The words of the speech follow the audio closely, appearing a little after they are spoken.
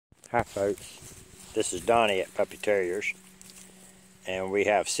Hi folks, this is Donnie at Puppy Terriers, and we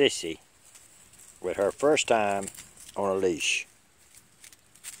have Sissy with her first time on a leash.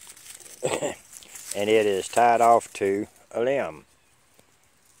 And it is tied off to a limb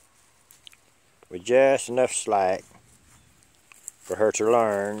with just enough slack for her to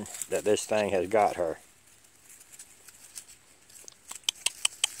learn that this thing has got her.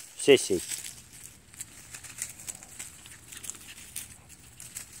 Sissy.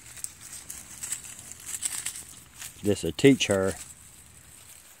 This will teach her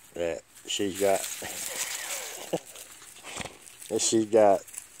that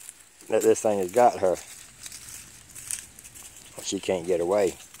that this thing has got her. She can't get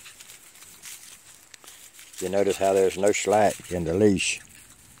away. You notice how there's no slack in the leash.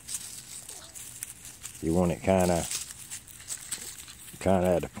 You want it kind of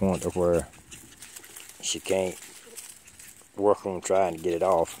at the point of where she can't work on trying to get it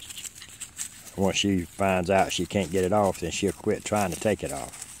off. Once she finds out she can't get it off, then she'll quit trying to take it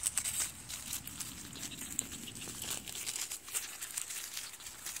off.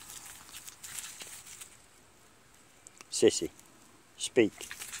 Sissy, speak.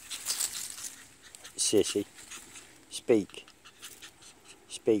 Sissy, speak.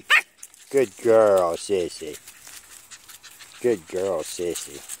 Speak. Good girl, Sissy. Good girl,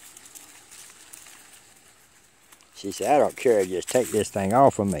 Sissy. She said, I don't care, just take this thing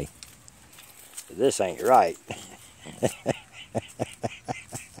off of me. This ain't right.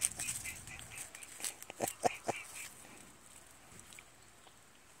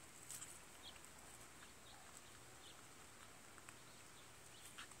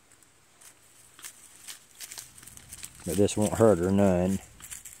 But this won't hurt her none.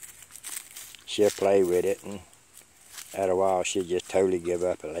 She'll play with it, and after a while she'll just totally give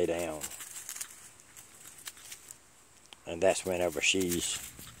up and lay down. And that's whenever she's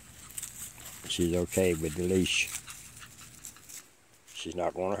okay with the leash. She's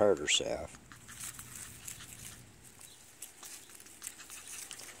not going to hurt herself.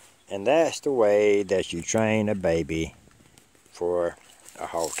 And that's the way that you train a baby for a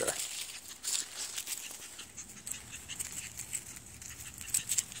halter.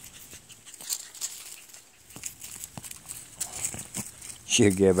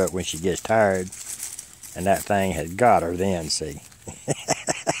 She'll give up when she gets tired, and that thing has got her then, see.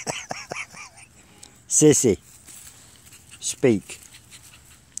 Sissy, speak.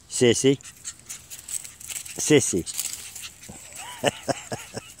 Sissy, Sissy.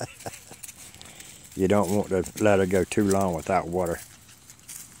 You don't want to let her go too long without water.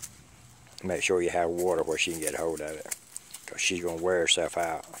 Make sure you have water where she can get a hold of it, because she's going to wear herself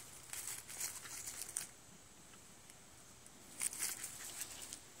out.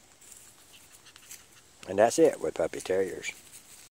 And that's it with Puppy Terriers.